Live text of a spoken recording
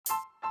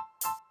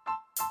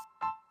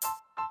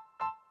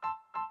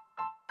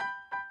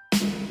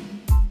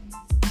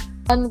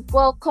And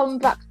welcome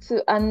back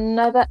to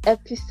another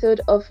episode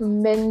of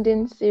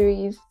Mending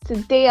Series.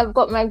 Today I've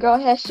got my girl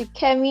here,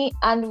 Shikemi,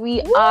 and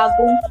we are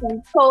going to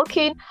be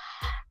talking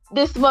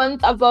this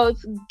month about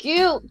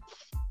guilt.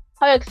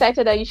 How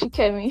excited are you,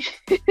 Shikemi?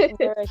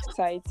 Very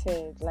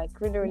excited, like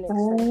really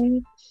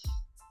excited.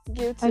 Right.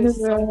 Guilt I know, is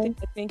right? something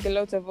I think a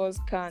lot of us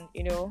can,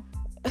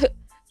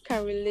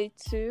 can relate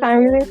to. Can Or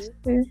relate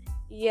to.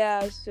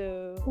 yeah,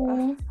 so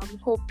Yeah. I'm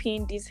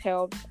hoping this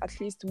helps at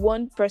least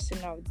one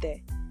person out there.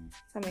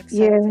 I'm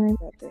excited Yeah,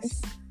 about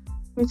this.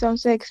 I'm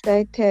so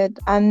excited,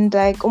 and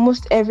like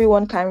almost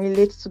everyone can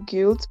relate to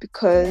guilt Yeah.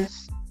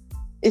 because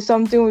it's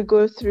something we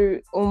go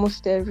through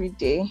almost every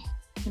day.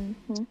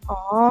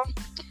 Mm-hmm.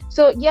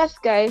 So yes,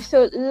 guys.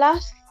 So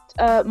last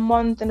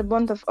month, in the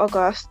month of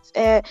August,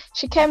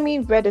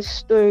 Shikemi read a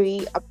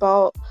story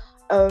about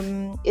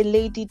a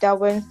lady that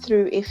went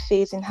through a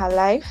phase in her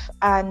life,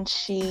 and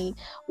she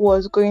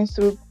was going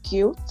through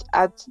guilt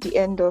at the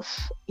end of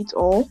it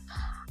all.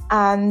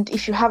 And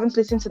if you haven't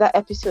listened to that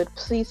episode,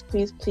 please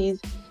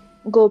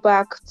go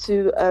back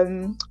to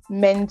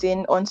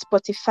Mending on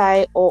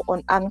Spotify or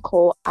on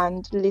Anchor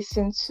and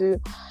listen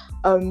to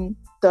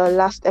the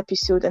last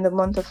episode in the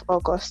month of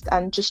August,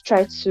 and just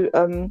try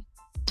to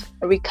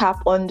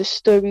recap on the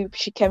story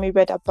Shikemi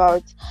read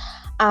about.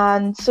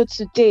 And so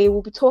today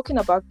we'll be talking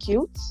about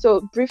guilt.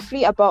 So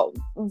briefly about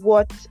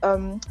what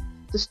the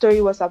story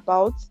was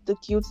about, the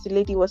guilt the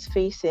lady was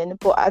facing,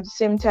 but at the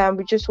same time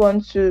we just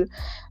want to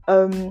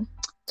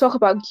talk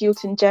about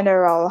guilt in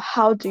general.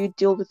 How do you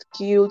deal with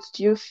guilt?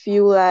 Do you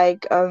feel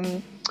like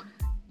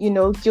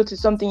guilt is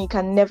something you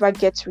can never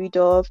get rid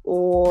of,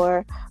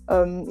 or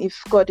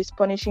if God is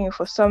punishing you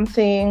for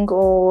something,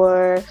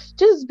 or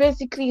just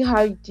basically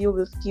how you deal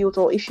with guilt,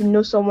 or if you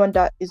know someone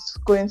that is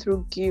going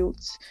through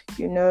guilt,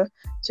 so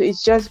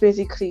it's just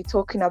basically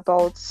talking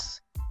about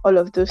all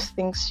of those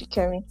things,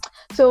 Shikemi.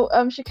 So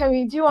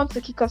Shikemi, do you want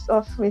to kick us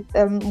off with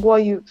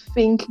what you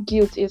think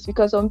guilt is?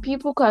 Because some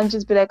people can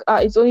just be like,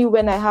 it's only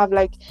when I have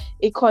like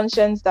a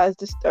conscience that's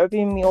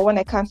disturbing me, or when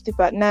I can't sleep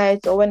at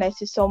night, or when I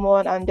see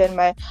someone and then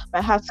my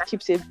heart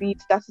skips a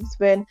beat, that is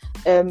when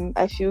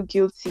I feel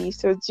guilty.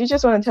 So do you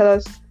just want to tell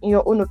us in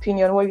your own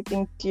opinion what you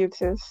think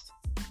guilt is?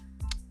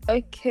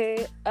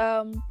 Okay.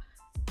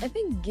 I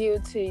think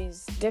guilt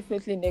is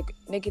definitely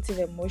negative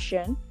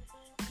emotion.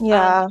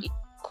 Yeah. And it's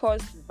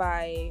caused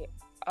by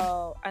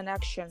an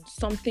action,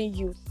 something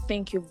you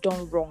think you've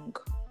done wrong.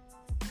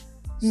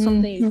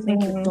 Something you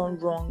think you've done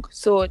wrong.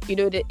 So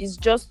that it's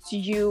just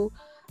you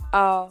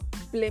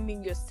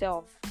blaming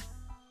yourself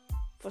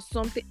for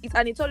something,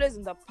 and it's always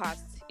in the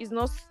past. It's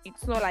not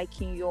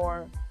like in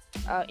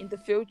the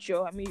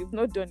future. I mean, you've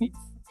not done it.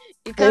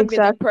 It can't be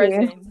the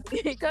present.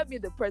 It can't be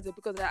the present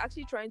because they're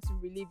actually trying to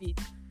relieve it.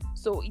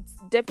 So it's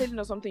definitely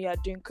not something you're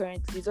doing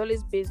currently. It's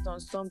always based on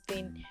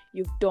something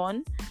you've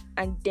done,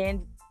 and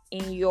then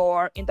in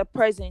the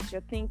present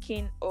you're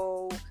thinking,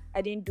 oh,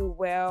 I didn't do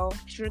well,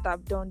 shouldn't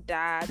have done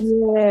that.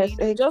 Yes,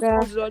 It just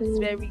causes all exactly. this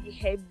very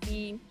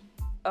heavy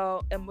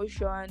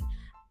emotion.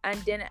 And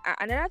then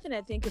another thing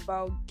I think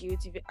about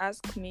guilt, if you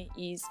ask me,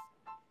 is,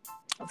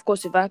 of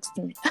course you've asked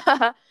me,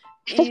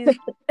 is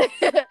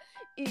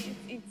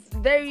it's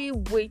very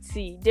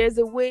weighty. There's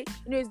a way,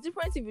 it's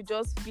different if you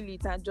just feel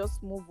it and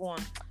just move on.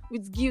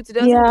 With guilt, it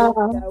doesn't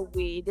work that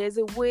way. There's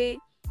a way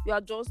you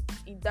are just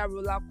in that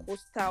roller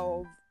coaster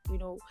of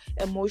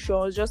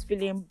emotions, just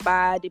feeling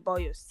bad about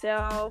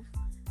yourself,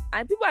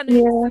 and people are not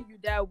even seeing you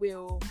that way,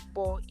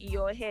 but in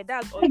your head,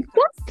 that's all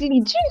exactly.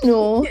 Do you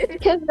know?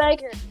 Because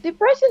like the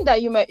person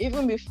that you might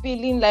even be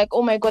feeling like,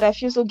 oh my god, I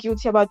feel so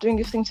guilty about doing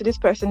this thing to this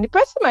person, the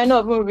person might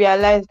not even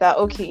realize that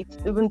it's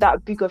even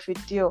that big of a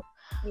deal.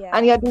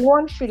 And you're the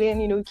one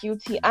feeling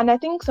guilty. And I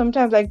think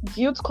sometimes like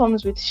guilt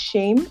comes with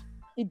shame.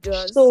 It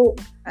does. So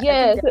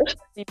I think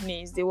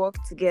siblings, they work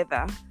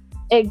together.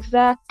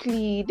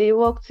 Exactly, they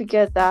work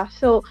together.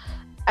 So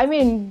I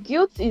mean,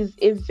 guilt is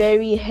a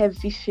very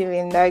heavy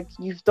feeling, like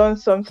you've done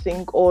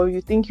something, or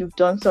you think you've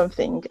done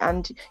something,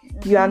 and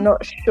you are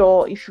not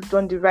sure if you've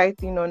done the right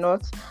thing or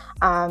not.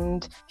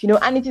 And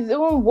and it is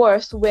even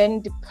worse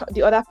when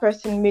the other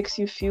person makes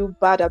you feel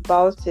bad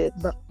about it.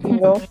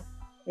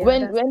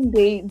 When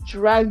they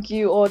drag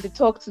you, or they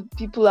talk to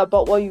people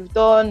about what you've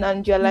done,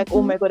 and you're like,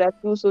 oh my god, I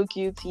feel so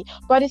guilty.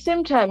 But at the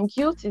same time,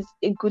 guilt is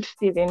a good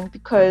feeling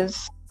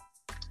because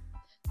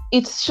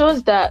it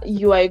shows that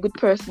you are a good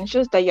person. It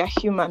shows that you're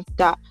human,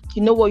 that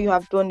you know what you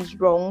have done is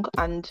wrong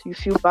and you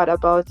feel bad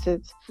about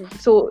it.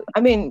 So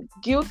I mean,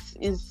 guilt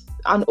is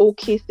an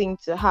okay thing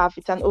to have.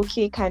 It's an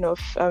okay kind of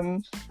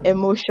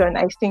emotion,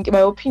 I think, in my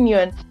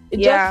opinion.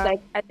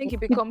 I think it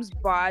becomes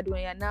bad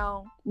when you're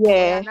now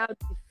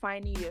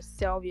defining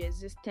yourself, your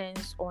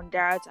existence on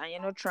that, and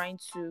you're not trying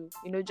to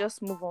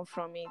just move on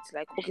from it.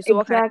 Like, okay, so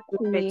what can I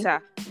do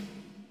better?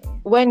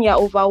 When you're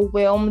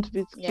overwhelmed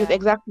with guilt,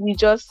 exactly,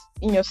 just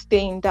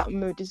stay in that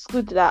mood. It's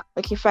good that,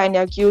 okay, fine,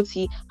 you're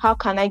guilty. How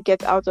can I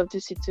get out of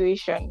this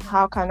situation?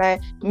 How can I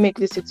make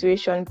the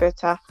situation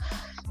better?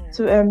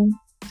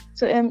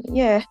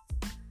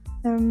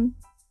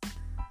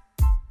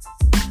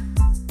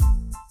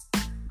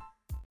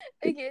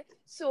 Okay,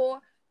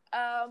 So,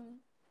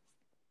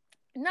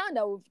 now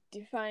that we've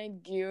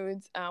defined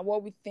guilt and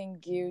what we think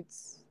guilt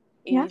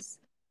Yeah. is,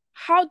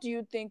 how do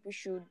you think we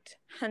should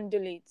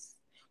handle it?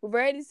 We've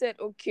already said,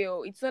 okay,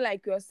 oh, it's not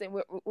like we're saying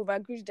we've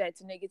agreed that it's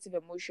a negative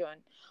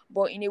emotion,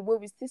 but in a way,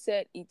 we still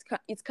said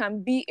it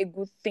can be a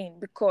good thing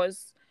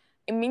because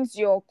it means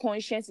your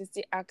conscience is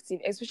still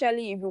active,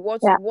 especially if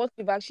Yeah. what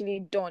you've actually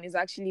done is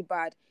actually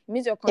bad. It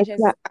means your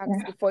conscience is Exactly.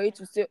 active for you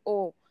to say,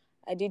 oh,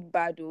 I did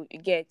bad, oh,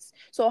 it gets.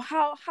 So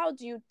how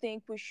do you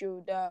think we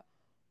should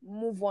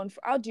move on?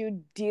 How do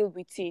you deal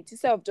with it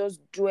instead of just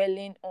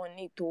dwelling on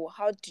it, or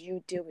how do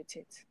you deal with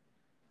it?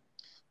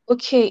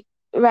 Okay,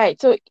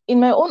 right. So, in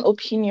my own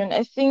opinion,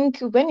 I think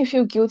when you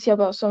feel guilty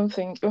about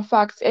something, in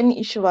fact, any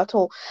issue at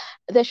all,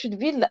 there should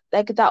be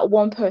like that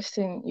one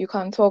person you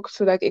can talk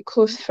to, like a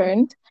close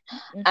friend,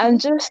 Mm-hmm. and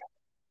just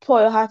pour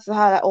your heart to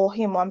her or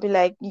him and be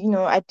like,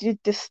 I did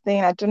this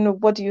thing. I don't know.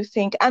 What do you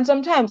think? And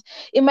sometimes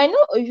it might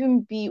not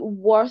even be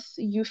worth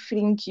you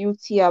feeling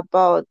guilty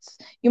about.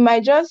 You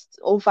might just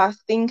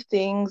overthink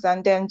things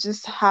and then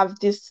just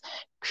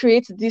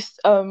create this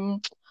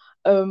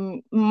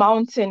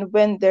mountain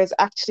when there's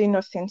actually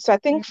nothing. So I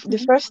think the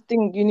Mm-hmm. first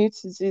thing you need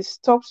to do is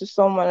talk to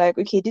someone like,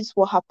 okay, this is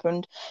what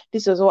happened,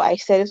 this was what I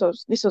said,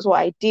 this was what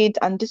I did,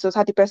 and this was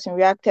how the person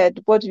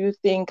reacted. What do you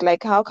think?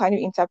 Like, how can you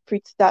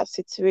interpret that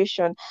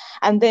situation?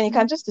 And then you Mm-hmm.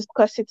 can just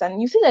discuss it,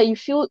 and you see that you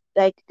feel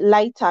like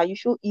lighter, you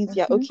feel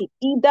easier. Mm-hmm. Okay,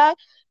 either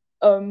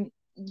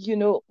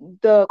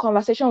the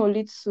conversation will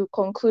lead to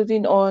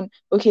concluding on,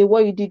 okay,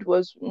 what you did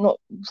was not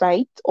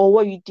right, or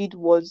what you did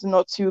was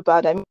not too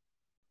bad. I mean,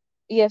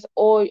 yes,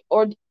 or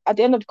at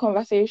the end of the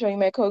conversation, you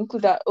might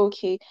conclude that,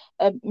 okay,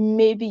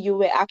 maybe you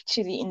were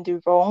actually in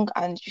the wrong,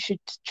 and you should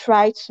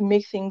try to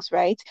make things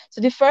right. So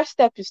the first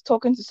step is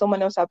talking to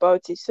someone else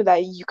about it, so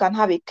that you can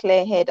have a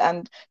clear head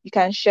and you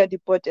can share the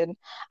burden.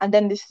 And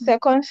then the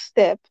second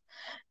step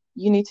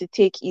you need to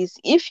take is,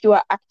 if you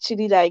are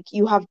actually like,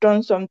 you have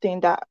done something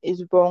that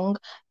is wrong,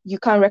 you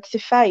can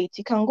rectify it.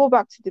 You can go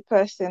back to the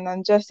person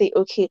and just say,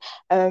 okay,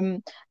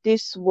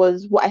 this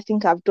was what I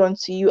think I've done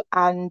to you,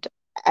 and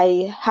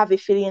I have a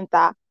feeling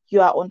that you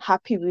are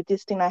unhappy with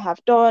this thing I have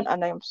done,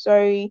 and I'm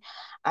sorry.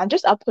 And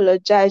just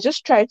apologize.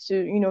 Just try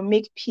to,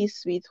 make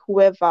peace with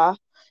whoever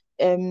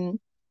um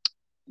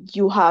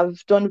you have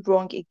done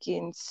wrong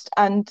against.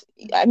 And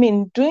I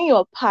mean, doing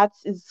your part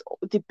is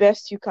the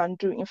best you can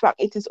do. In fact,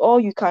 it is all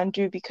you can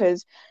do,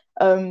 because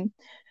um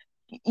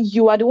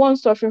you are the one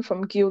suffering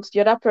from guilt.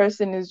 The other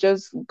person is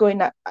just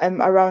going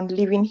around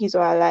living his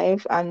or her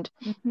life, and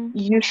Mm-hmm.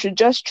 you should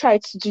just try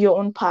to do your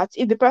own part.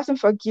 If the person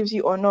forgives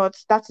you or not,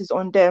 that is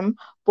on them.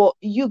 But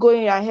you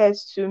going ahead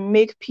to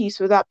make peace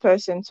with that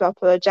person, to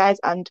apologize,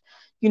 and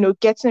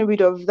getting rid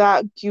of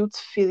that guilt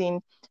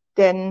feeling,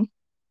 then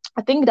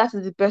I think that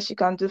is the best you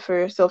can do for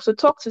yourself. So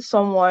talk to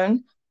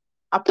someone,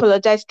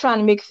 apologize, try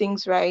and make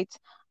things right.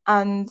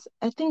 And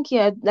I think,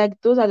 yeah, like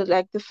those are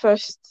the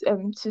first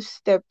two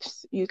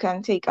steps you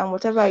can take. And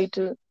whatever you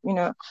do,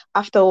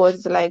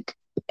 afterwards, like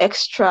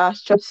extra,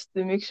 just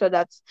to make sure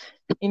that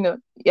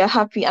you're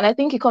happy. And I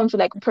think it comes to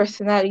like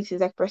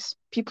personalities, like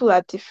people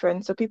are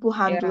different, so people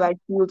handle Yeah. like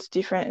guilt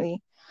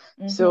differently.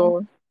 Mm-hmm.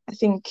 So I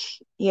think,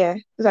 yeah,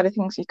 those are the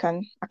things you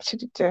can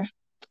actually do.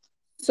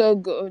 So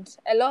good.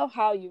 I love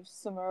how you've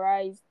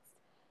summarized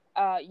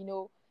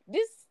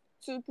these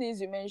two things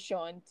you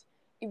mentioned.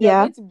 If you're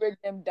Yeah. going to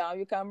break them down,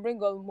 you can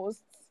bring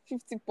almost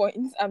 50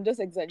 points. I'm just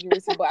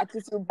exaggerating, but at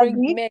least you bring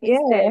Abby? many Yeah.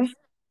 steps.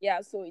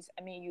 Yeah, so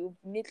you've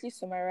neatly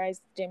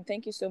summarized them.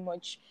 Thank you so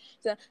much.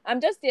 So I'm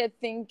just here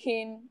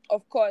thinking,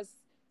 of course,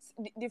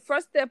 the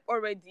first step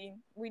already,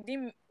 we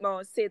didn't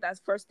say that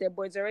first step,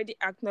 but it's already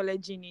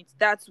acknowledging it.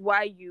 That's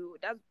when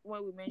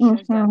we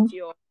mentioned that Mm-hmm.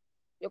 your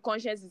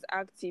conscience is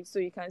active, so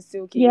you can say,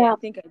 okay, yeah, I Yeah.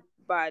 think I did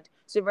bad.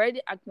 So you've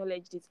already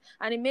acknowledged it.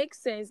 And it makes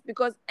sense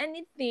because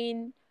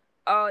anything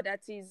that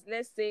is,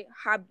 let's say,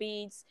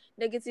 habits,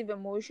 negative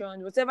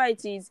emotions, whatever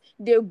it is,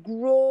 they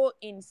grow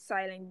in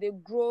silence. They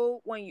grow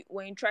when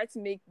you try to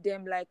make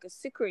them like a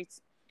secret,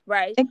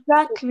 right? So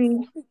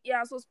Exactly.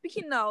 yeah, so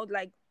speaking out,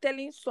 like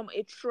telling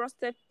a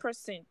trusted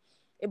person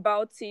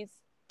about it,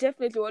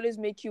 definitely always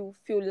make you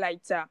feel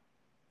lighter.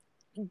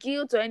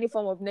 Guilt or any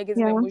form of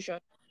negative Yeah. emotion,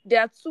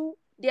 they're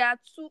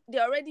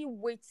already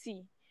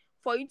weighty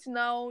for you to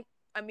now,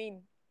 I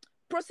mean,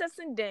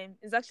 processing them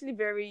is actually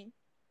very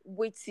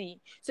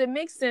weighty, so it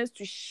makes sense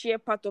to share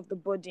part of the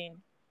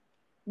burden.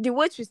 The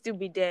weight will still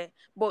be there,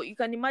 but you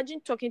can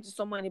imagine talking to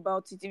someone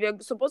about it. If you're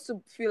supposed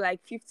to feel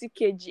like 50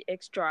 kg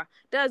extra,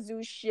 that's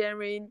you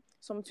sharing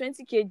some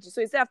 20 kg,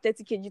 so instead of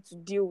 30 kg to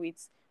deal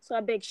with, so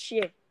I beg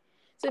share.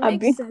 So it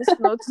makes Abby. sense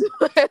not to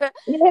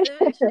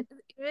Yeah.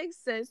 it makes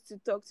sense to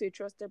talk to a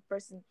trusted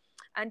person.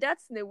 And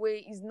that's in a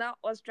way is now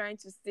us trying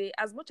to say,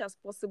 as much as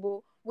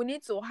possible, we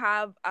need to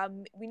have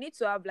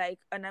like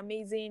an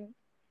amazing,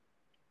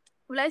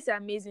 well, I say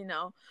amazing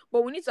now,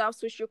 but we need to have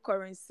social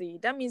currency.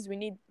 That means we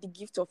need the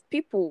gift of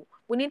people.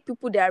 We need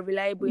people that are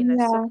reliable in a Yeah.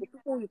 circle,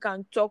 people you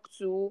can talk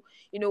to,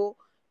 you know,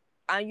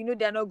 and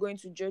they're not going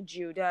to judge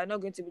you. They are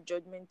not going to be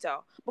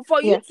judgmental. But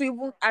for you Yeah. to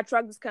even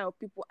attract this kind of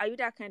people, are you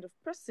that kind of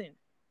person?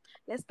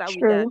 Let's start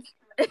with that.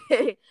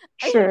 True.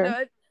 I don't True.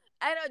 know.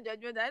 I know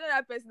judgment. I know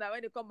that person that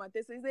when they come and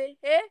test you say,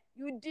 "Hey,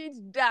 you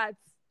did that."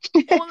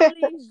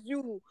 Only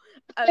you.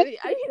 I mean,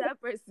 are you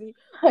that person?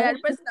 Or you're the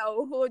person that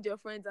will hold your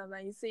friends and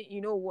then you say,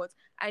 you know what?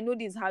 I know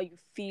this is how you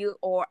feel,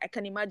 or I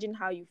can imagine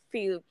how you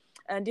feel,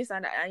 and this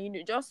and that, and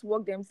just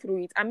walk them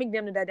through it and make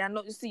them know that they are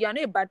not. You see, you're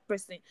not a bad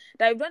person.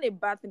 That you've done a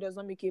bad thing does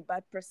not make you a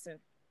bad person.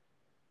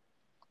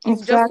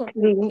 It's just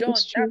something you've Exactly. done.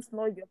 It's true. That's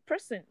not your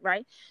person,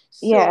 right?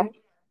 Yeah.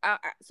 So,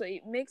 so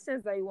it makes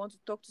sense that you want to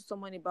talk to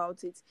someone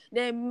about it.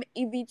 Then,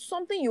 if it's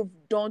something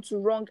you've done to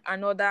wrong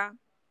another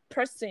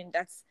person,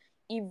 that's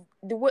if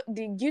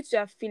the guilt you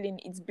are feeling,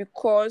 it's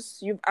because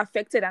you've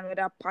affected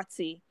another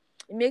party.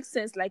 It makes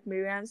sense, like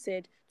Marianne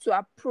said, to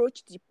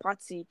approach the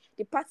party.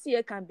 The party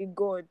here can be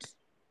God,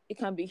 it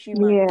can be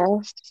human being.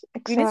 Yes.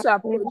 You need to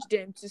Exactly. approach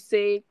them to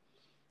say,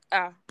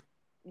 ah,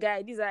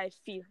 guy, this is how I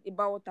feel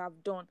about what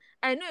I've done.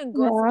 I know in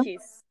God's Yeah.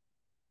 case,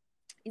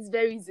 it's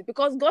very easy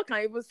because God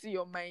can even see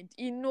your mind.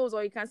 He knows,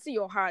 or he can see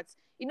your heart.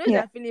 He knows Yeah.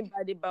 you're feeling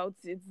bad about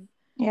it.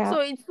 Yeah.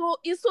 So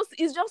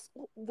it's just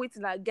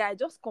waiting like, guy,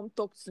 just come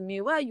talk to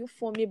me. Why are you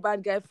for me,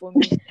 bad guy for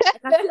me? I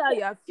can see how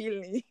you're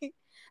feeling.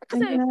 I can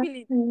see how you're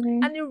feeling.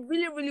 Exactly. And he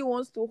really, really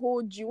wants to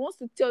hold you, wants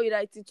to tell you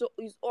that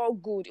it's all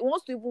good. He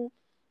wants to even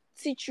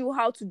teach you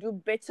how to do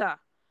better.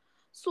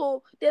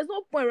 So there's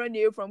no point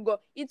running away from God.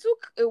 It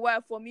took a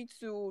while for me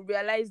to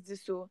realize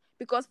this, so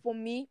because for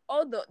me,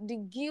 all the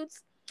guilt,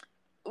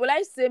 will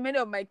I say many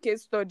of my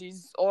case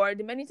studies or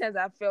the many times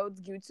I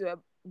felt guilty are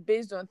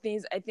based on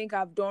things I think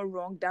I've done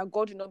wrong that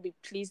God will not be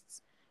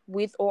pleased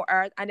with or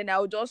at, and then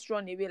I'll just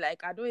run away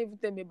like, I don't even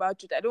tell me about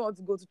church. I don't want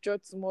to go to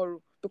church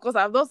tomorrow because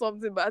I've done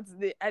something bad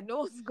today. I don't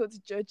want to go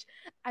to church.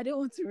 I don't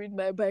want to read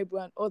my Bible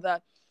and all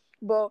that.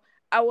 But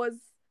I was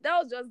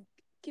that was just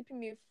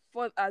keeping me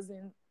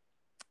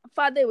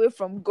farther away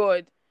from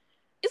God.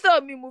 Instead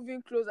of me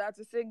moving closer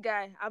to say,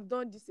 guy, I've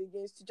done this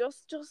against you,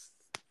 just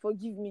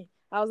forgive me.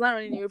 I was not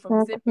running away from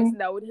the same Exactly. person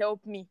that would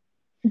help me,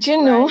 Do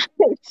you know? right?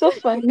 It's so So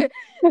funny. it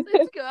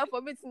took a while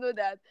for me to know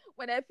that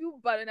when I feel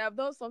bad and I've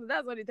done something,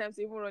 that's not the time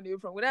to even run away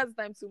from it. That's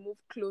the time to move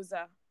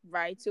closer,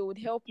 right? So it would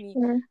help me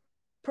Sure.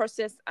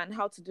 process and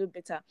how to do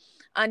better.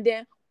 And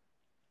then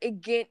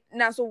again,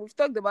 now, so we've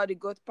talked about the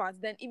God part.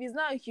 Then if it's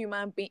not a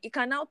human being, it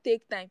can now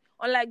take time.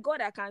 Unlike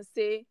God, I can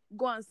say,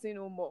 go and sin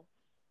no more.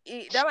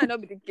 That might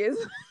not be the case.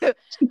 That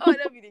might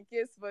not be the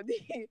case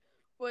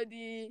for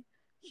the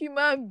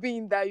human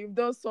being that you've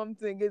done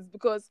something. Is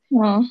because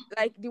Mm.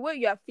 like the way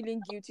you are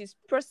feeling guilty is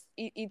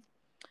it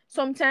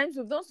sometimes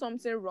we've done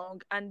something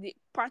wrong and the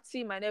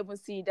party might never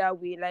see it that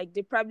way, like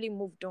they probably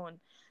moved on,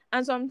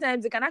 and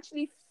sometimes they can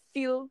actually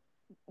feel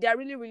they are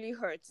really, really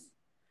hurt,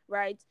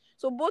 right?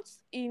 So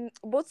in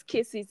both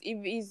cases, if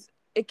it's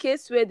a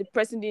case where the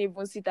person didn't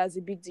even see it as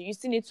a big deal, you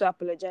still need to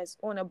apologize,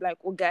 own up, like,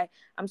 oh guy,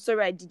 I'm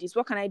sorry I did this,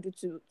 what can I do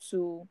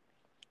to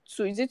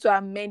is it to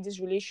amend this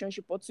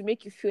relationship or to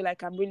make you feel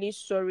like I'm really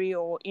sorry,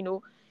 or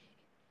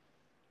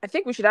I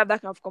think we should have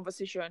that kind of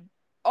conversation.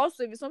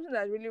 Also, if it's something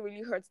that really,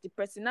 really hurts the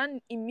person, then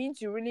it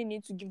means you really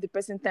need to give the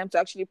person time to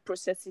actually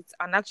process it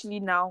and actually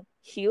now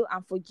heal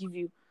and forgive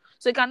you.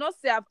 So you cannot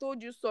say, I've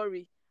told you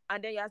sorry,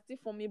 and then you're still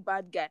for me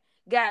bad guy.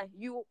 Guy,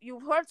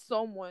 you've hurt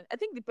someone. I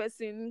think the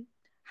person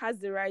has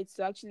the right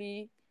to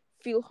actually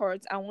feel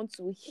hurt and want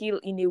to heal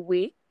in a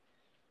way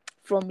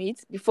from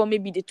it before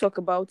maybe they talk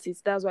about it.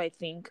 That's what I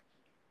think.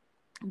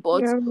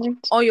 But You're right.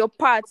 on your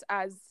part,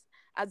 as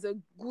a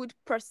good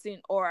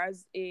person or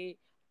as a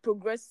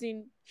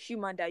progressing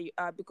human that you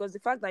are, because the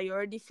fact that you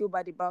already feel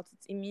bad about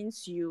it, it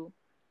means you're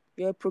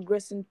a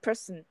progressing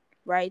person,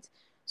 right?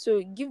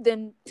 So give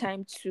them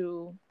time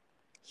to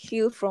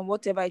heal from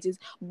whatever it is.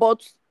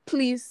 But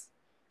please,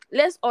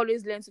 let's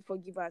always learn to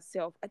forgive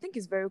ourselves. I think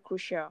it's very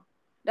crucial.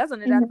 That's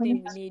another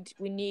thing Yes.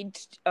 we need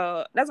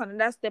that's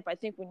another step I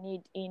think we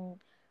need in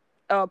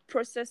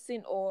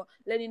processing or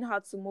learning how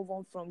to move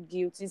on from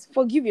guilt is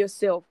forgive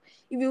yourself.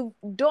 If you've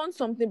done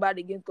something bad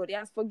against God, he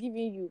has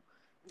forgiven you.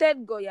 Tell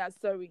God you are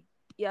sorry.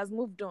 He has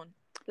moved on.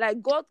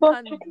 Like God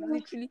But can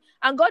literally,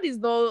 and God is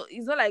not,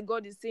 it's not like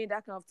God is saying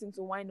that kind of thing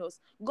to whine us.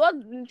 God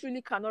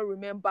literally cannot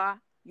remember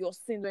your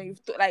sins when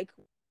like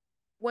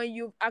when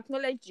you've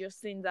acknowledged your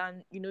sins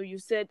and you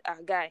said,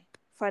 guy,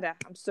 Father,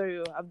 I'm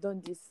sorry, I've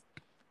done this.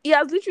 He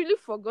has literally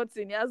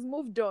forgotten. He has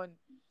moved on.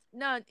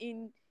 Now,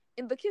 in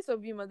the case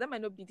of humans, that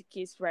might not be the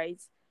case,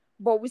 right?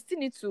 But we still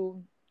need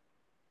to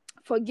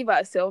forgive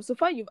ourselves. So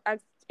far, you've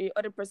asked a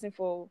other person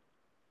for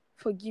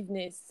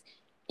forgiveness.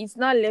 It's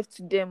not left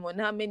to them on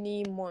how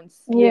many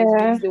months, years,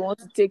 yeah. weeks they want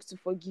to take to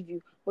forgive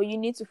you. But you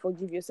need to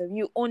forgive yourself.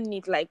 You own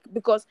it, like,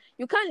 because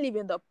you can't live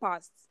in the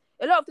past.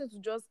 A lot of things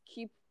will just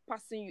keep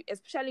passing you,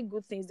 especially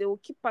good things. They will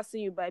keep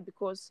passing you by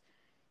because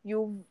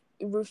you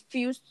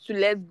refuse to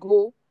let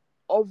go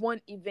of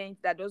one event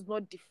that does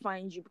not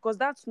define you, because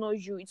that's not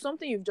you. It's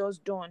something you've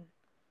just done,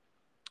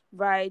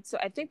 right? So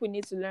I think we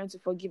need to learn to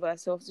forgive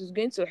ourselves. It's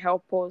going to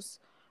help us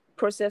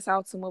process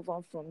how to move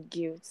on from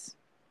guilt.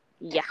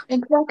 Yeah.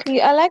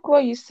 Exactly. I like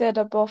what you said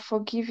about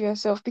forgive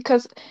yourself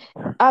because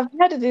I've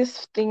heard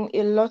this thing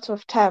a lot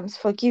of times,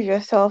 forgive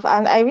yourself,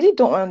 and I really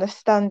don't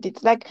understand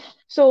it. Like,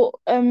 so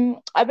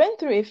I went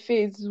through a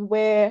phase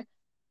where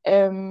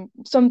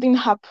something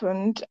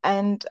happened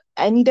and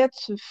I needed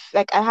to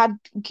like I had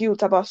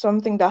guilt about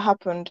something that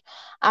happened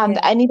and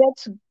Yeah. I needed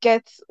to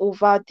get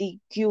over the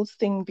guilt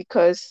thing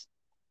because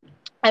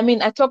I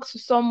mean, I talked to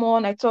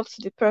someone, I talked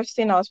to the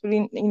person I was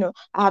feeling,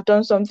 I had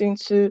done something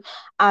to,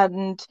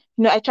 and,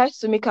 I tried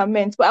to make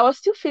amends, but I was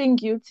still feeling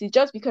guilty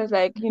just because,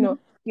 like, Mm-hmm.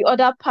 the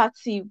other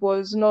party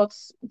was not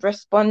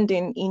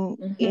responding in,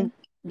 Mm-hmm. in,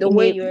 The in a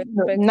way you're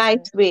nice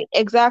expecting. way.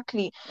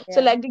 Exactly.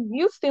 So, Yeah. like, the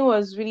guilt thing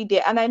was really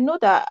there. And I knew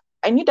that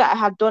I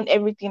had done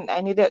everything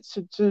I needed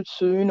to do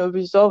to,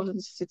 resolve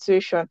the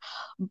situation.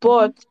 Mm-hmm.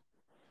 But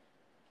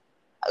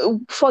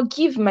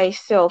forgive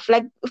myself.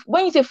 Like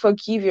when you say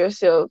forgive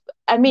yourself,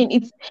 I mean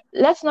Mm-hmm. it's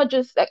let's not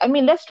just like I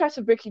mean let's try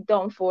to break it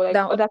down for like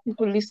Down. other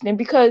people listening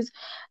because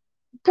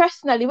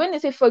personally when they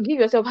say forgive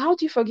yourself, how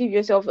do you forgive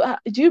yourself? Are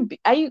you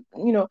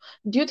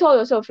do you tell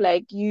yourself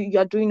like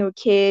you're doing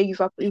okay,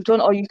 you've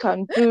done all you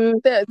can do,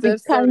 Tell be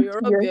yourself kind sorry. to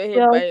Rub your head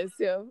yourself? by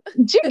yourself.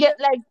 Do you get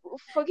like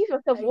forgive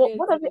yourself? I What get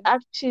what does it you.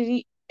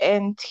 actually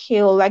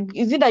entail? Like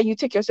is it that you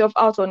take yourself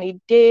out on a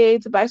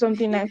date, buy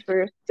something nice for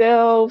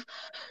yourself?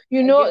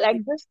 I get Like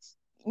you. this,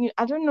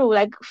 I don't know,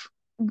 like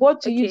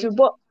what do you Okay. do?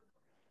 What,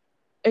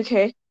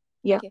 okay,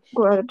 yeah, Okay.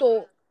 go ahead.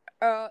 So,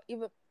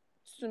 even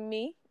to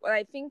me, well,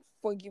 I think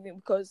forgiving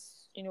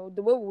because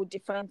the way we would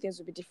define things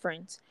would be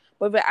different.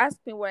 But if you ask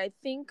me what I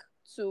think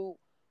to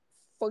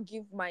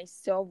forgive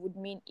myself would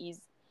mean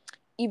is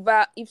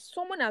if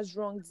someone has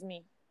wronged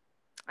me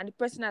and the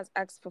person has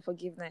asked for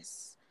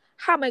forgiveness,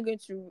 how am I going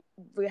to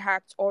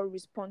react or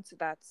respond to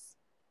that?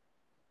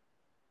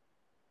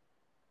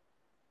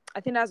 I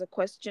think that's a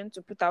question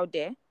to put out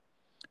there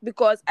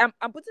because I'm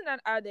putting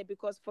that out there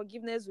because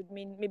forgiveness would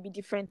mean maybe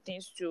different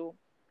things to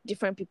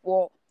different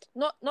people.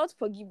 Not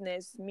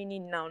forgiveness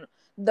meaning now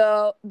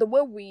the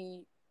way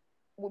we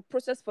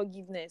process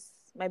forgiveness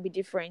might be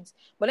different.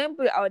 But let me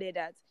put it out there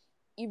that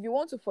if you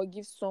want to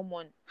forgive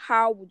someone,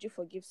 how would you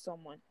forgive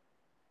someone?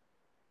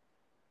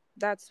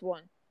 That's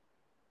one.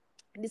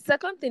 The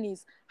second thing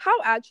is how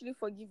I actually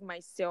forgive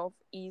myself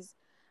is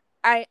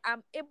I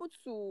am able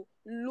to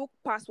look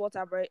past what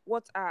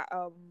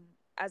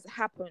has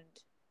happened.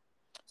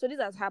 So this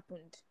has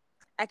happened.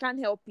 I can't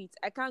help it.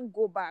 I can't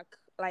go back,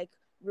 like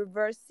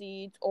reverse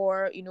it,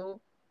 or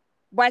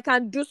but I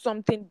can do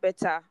something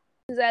better.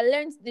 Since I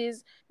learned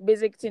this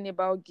basic thing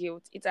about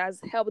guilt, it has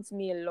helped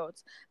me a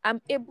lot.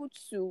 I'm able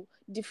to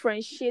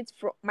differentiate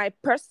from my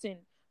person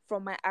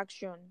from my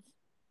actions.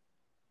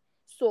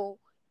 So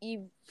if,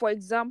 for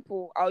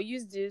example, I'll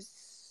use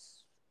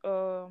this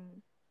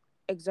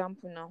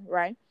example now,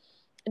 right?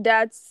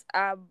 That's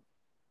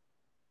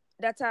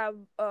that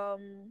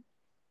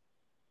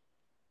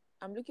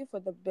I'm looking for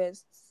the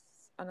best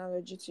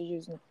analogy to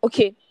use now.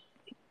 Okay,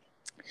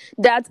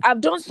 that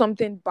I've done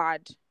something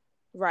bad,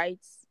 right?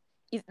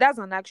 That's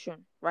an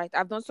action, right?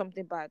 I've done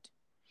something bad.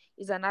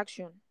 It's an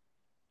action.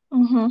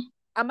 Mm-hmm.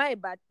 Am I a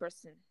bad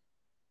person?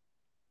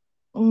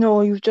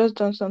 No, you've just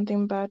done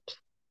something bad.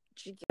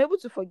 I'm able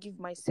to forgive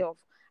myself.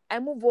 I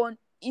move on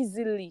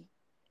easily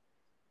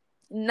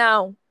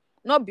now,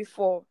 not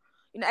before.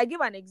 I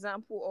give an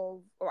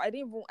example of, or I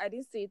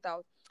didn't say it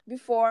out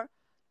before.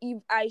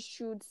 If I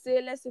should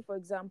say, let's say, for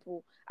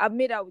example, I've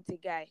made out with a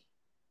guy,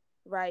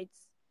 right?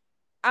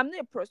 I'm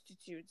not a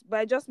prostitute, but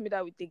I just made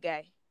out with a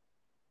guy.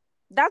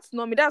 That's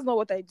not me. That's not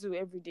what I do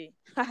every day.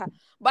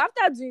 But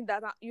after doing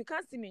that, you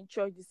can't see me in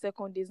church the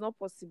second day. It's not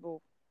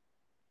possible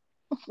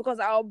because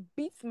I'll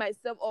beat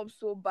myself up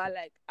so bad.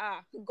 Like,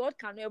 God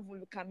cannot even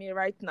look at me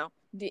right now.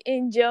 The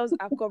angels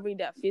are covering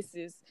their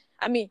faces.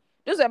 I mean,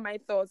 those are my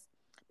thoughts.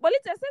 But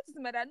later I said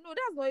to my dad, no,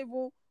 that's not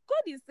even.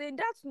 God is saying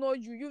that's not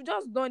you. You've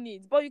just done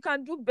it, but you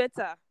can do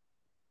better.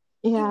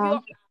 If Yeah.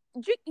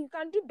 you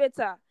can do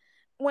better.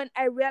 When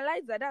I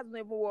realize that that's not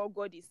even what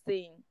God is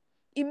saying,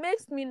 it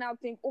makes me now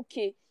think,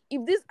 okay,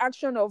 if this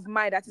action of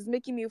mine that is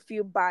making me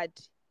feel bad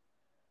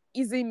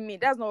isn't me,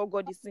 that's not what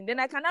God is saying, then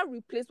I cannot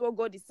replace what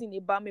God is saying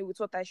about me with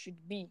what I should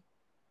be.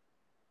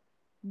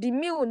 The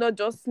me will not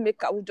just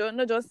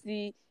not just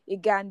see a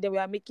guy and then we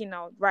are making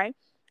out, right?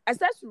 I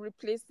started to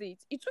replace it.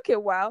 It took a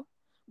while,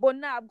 but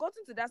now I've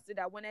gotten to that state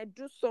that when I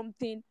do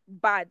something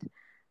bad,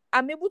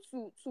 I'm able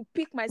to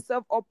pick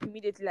myself up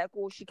immediately, like,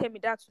 oh, she came me,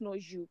 that's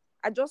not you.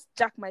 I just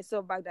jack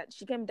myself back that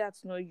she came,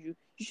 that's not you.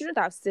 You shouldn't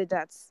have said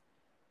that.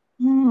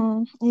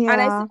 And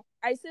Yeah.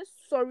 I say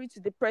sorry to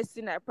the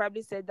person I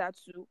probably said that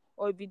to,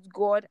 or if it's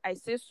God, I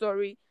say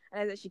sorry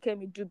and I said she came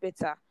me do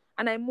better.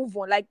 And I move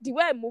on. Like the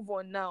way I move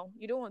on now,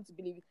 you don't want to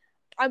believe it.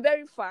 I'm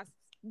very fast.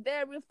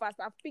 Very fast.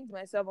 I've picked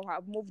myself up,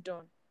 I've moved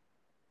on.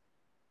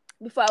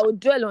 Before I would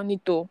dwell on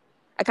it though.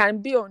 I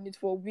can be on it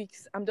for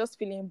weeks. I'm just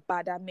feeling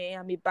bad. I'm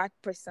a bad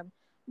person.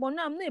 But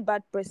no, I'm not a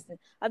bad person.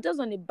 I've just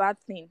done a bad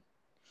thing.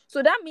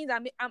 So that means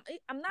I'm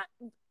not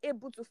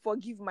able to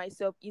forgive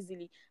myself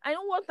easily. I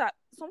know what that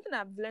something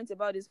I've learned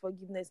about this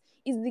forgiveness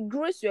is the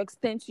grace you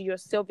extend to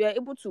yourself. You're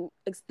able to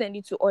extend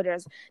it to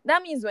others.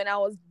 That means when I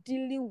was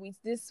dealing with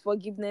this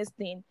forgiveness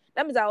thing,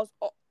 that means I was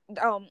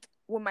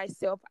with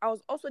myself. I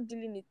was also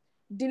dealing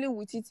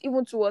with it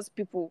even towards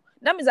people.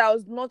 That means I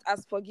was not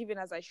as forgiving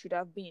as I should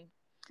have been.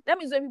 That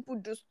means when people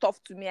do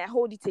stuff to me, I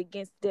hold it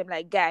against them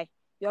like, guy,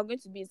 you are going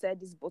to be inside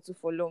this bottle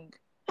for long.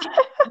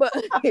 But,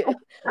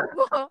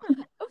 but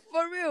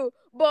for real,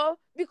 but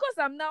because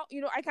I'm now,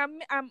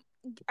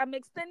 I'm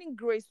extending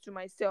grace to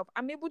myself.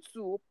 I'm able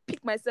to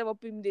pick myself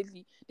up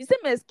immediately. The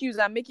same excuse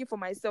I'm making for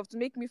myself to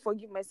make me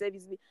forgive myself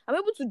easily, I'm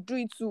able to do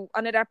it to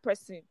another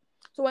person.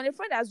 So when a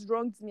friend has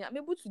wronged me, I'm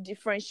able to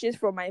differentiate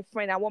from my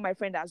friend and what my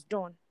friend has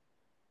done,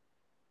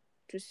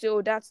 to say,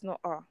 oh, that's not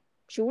her.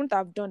 She wouldn't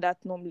have done that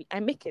normally. I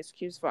make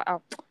excuse for her.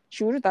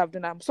 She wouldn't have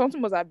done that.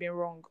 Something must have been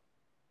wrong.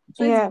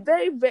 So it's Yeah.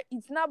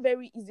 it's not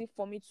very easy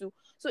for me to.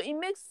 So it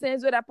makes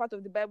sense with that part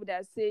of the Bible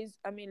that says,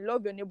 I mean,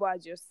 love your neighbor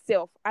as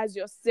yourself,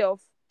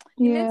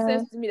 It makes Yeah.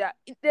 sense to me that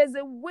there's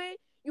a way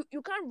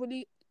you can't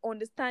really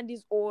understand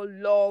this or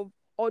love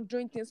or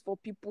doing things for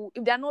people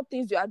if they're not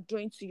things you are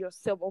doing to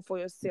yourself or for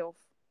yourself.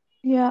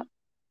 Yeah.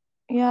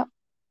 Yeah.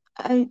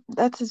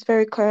 That is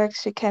very correct,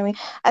 Shikemi.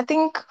 I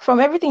think from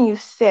everything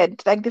you've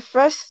said, like the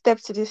first step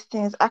to this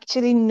thing is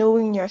actually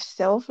knowing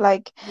yourself.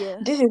 Like,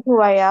 this Yes. is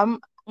who I am.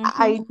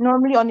 Mm-hmm. I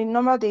normally on a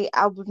normal day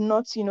I would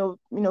not,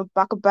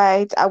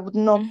 backbite, I would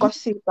not Mm-hmm.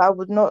 gossip, I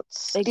would not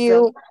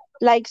steal. Exactly.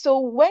 Like, so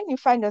when you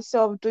find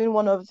yourself doing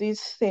one of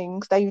these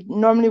things that you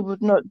normally Mm-hmm.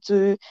 would not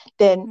do,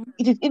 then Mm-hmm.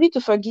 it is easy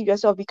to forgive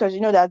yourself because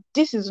you know that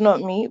this is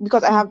not me,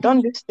 because I have Mm-hmm.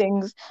 done these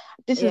things.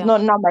 This is Yeah.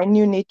 not now my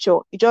new nature.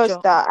 It's just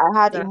Sure. that I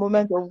had a Exactly.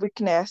 moment of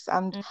weakness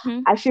and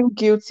Mm-hmm. I feel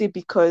guilty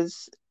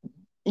because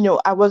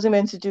I wasn't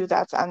meant to do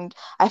that. And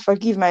I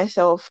forgive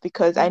myself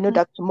because I know Mm-hmm.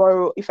 that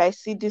tomorrow, if I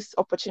see this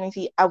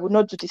opportunity, I would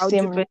not do the I'll do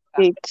same better.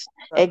 mistakes.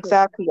 Exactly.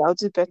 Exactly. I'll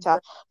do better.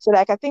 Exactly. So,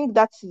 like, I think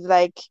that's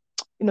like,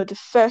 the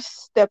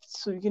first step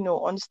to,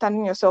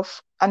 understanding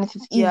yourself. And it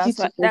is Yeah, easy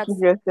so to forgive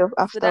yourself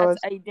that's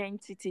afterwards.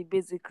 identity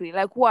basically.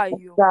 Like, who are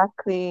you?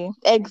 Exactly,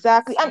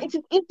 exactly. And Exactly. it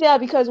is easier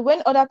because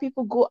when other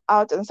people go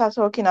out and start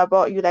talking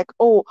about you, like,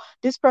 oh,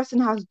 this person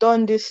has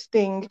done this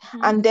thing,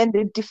 Mm-hmm. and then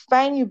they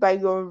define you by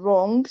your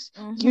wrongs,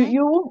 you Mm-hmm.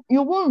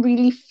 you won't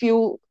really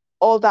feel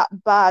all that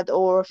bad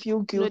or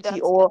feel You know guilty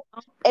that. or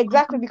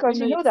exactly Mm-hmm. You because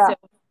know you know that yourself.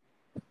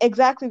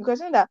 exactly because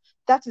you know that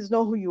that is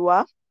not who you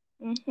are.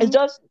 It's Mm-hmm.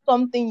 just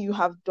something you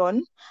have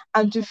done,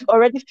 and you Mm-hmm.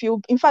 already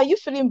feel. In fact, you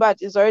feeling bad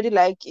is already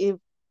like the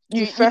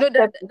You first know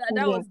step that, to that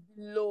healing. was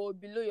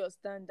below your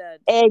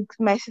standard. Eggs,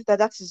 my sister,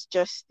 that is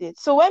just it.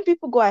 So when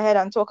people go ahead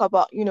and talk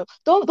about,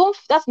 don't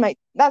that's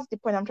the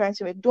point I'm trying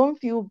to make. Don't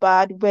feel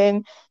bad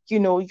when,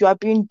 you are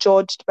being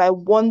judged by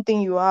one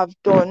thing you have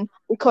done,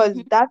 because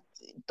Mm-hmm. that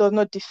does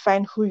not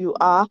define who you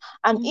are.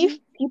 And Mm-hmm. if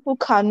people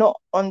cannot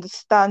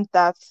understand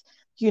that,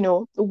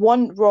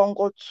 one wrong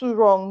or two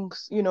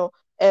wrongs,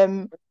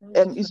 Don't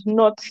define. is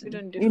not,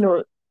 Shouldn't you define.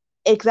 know,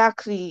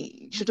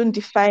 exactly shouldn't Mm-hmm.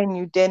 define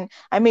you, then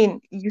I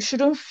mean you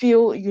shouldn't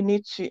feel you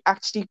need to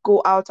actually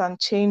go out and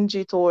change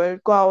it or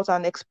go out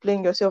and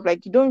explain yourself.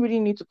 Like, you don't really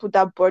need to put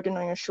that burden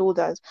on your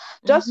shoulders.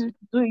 Just Mm-hmm.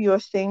 do your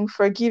thing,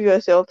 forgive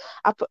yourself,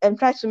 and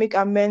try to make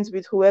amends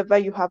with whoever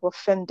you have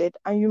offended,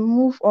 and you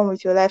move on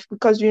with your life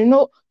because you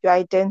know your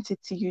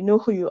identity, you know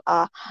who you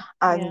are,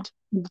 Yeah. and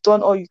you've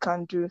done all you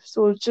can do.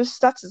 So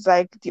just that is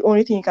like the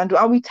only thing you can do.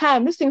 And with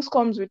time, these things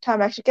comes with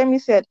time. Actually, Kemi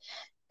said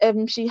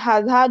she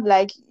has had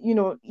like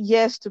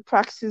years to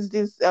practice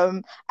this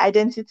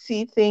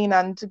identity thing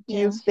and Yeah.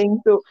 guilt thing,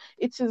 so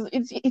it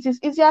is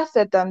easier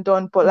said than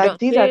done, but like Don't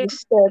these are pay. the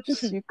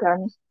steps you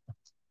can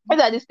these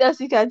are the steps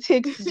you can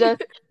take to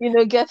just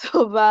get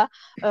over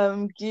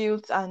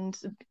guilt, and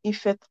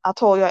if at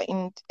all you're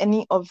in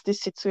any of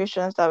these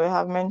situations that we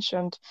have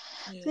mentioned.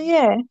 So Yeah.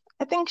 yeah,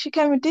 I think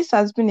this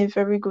has been a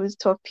very good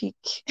topic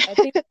I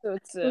think so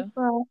so too.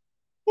 far.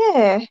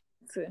 I Yeah. think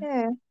so too.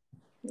 Yeah.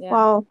 Yeah.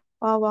 Wow,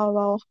 wow, wow,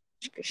 wow.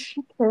 Gosh.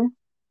 Okay.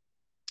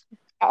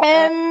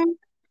 Uh,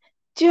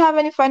 Do you have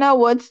any final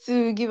words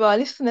to give our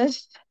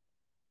listeners?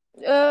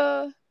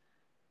 uh,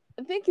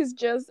 I think it's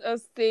just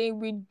us saying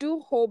we do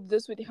hope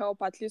this would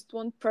help at least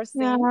one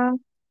person. Yeah,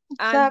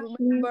 And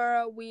exactly.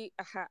 remember,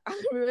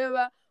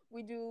 remember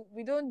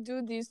we don't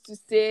do this to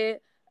say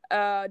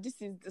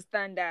this is the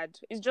standard.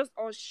 It's just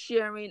us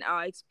sharing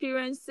our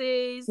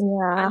experiences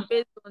Yeah. and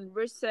based on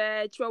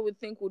research what we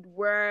think would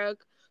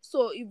work.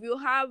 So if you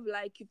have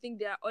like you think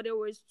there are other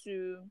ways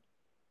to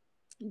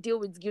deal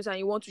with guilt and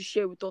you want to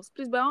share with us,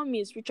 please by all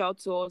means reach out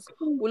to us.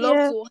 We love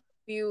Yeah. to have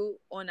you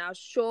on our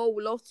show.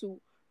 We love to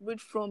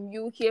read from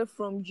you, hear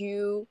from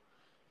you.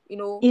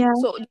 Yeah.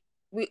 So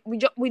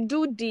we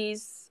do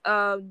this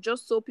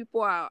just so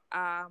people are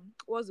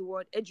what's the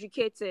word,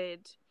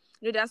 educated.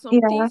 There are some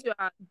Yeah. things you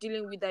are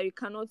dealing with that you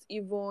cannot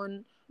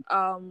even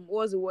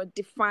what's the word,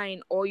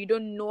 define, or you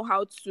don't know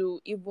how to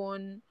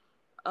even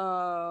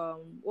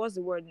what's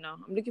the word now,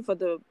 I'm looking for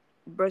the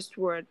best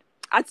word,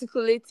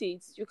 articulate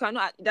it. You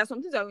cannot. There's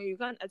something that when you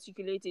can't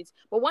articulate it,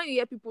 but when you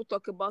hear people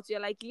talk about it, you're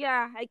like,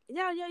 yeah, You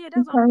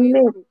that's what I'm can going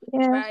relate. through,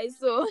 Yeah. right?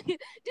 So this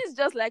is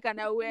just like an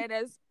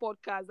awareness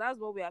podcast. That's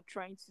what we are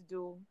trying to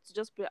do, to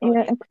just put out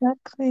Yeah, there.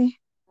 exactly.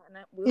 And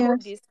we hope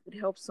Yes. this would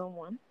help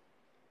someone.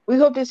 We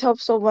hope this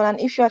helps someone. And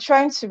if you are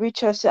trying to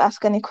reach us to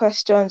ask any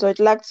questions or would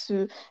like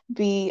to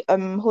be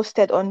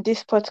hosted on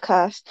this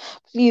podcast,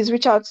 please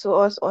reach out to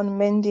us on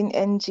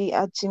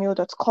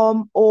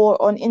mendingng@gmail.com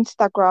or on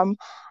Instagram.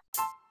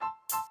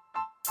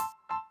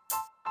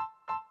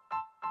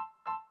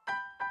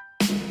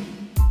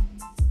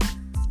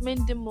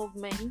 Mending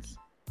movement.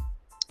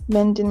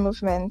 Mending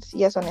Movement,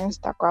 yes, on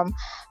Instagram.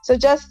 So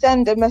just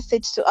send a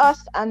message to us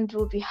and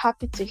we'll be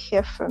happy to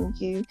hear from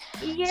you.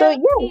 So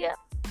Yeah.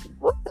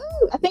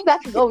 woohoo, I think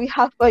that is all we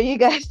have for you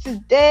guys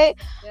today.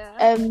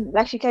 Yeah.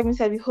 Like Shikemi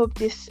said, we hope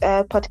this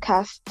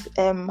podcast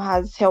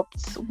has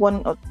helped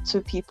one or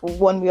two people,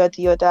 one way or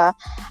the other.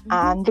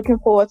 And looking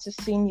forward to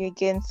seeing you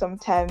again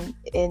sometime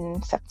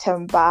in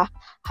September.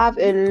 Have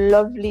a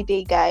lovely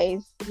day,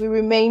 guys. We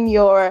remain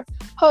your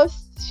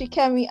hosts,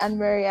 Shikemi and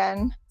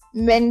Marianne.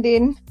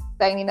 Mending,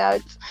 signing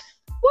out.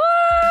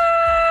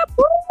 Whoop!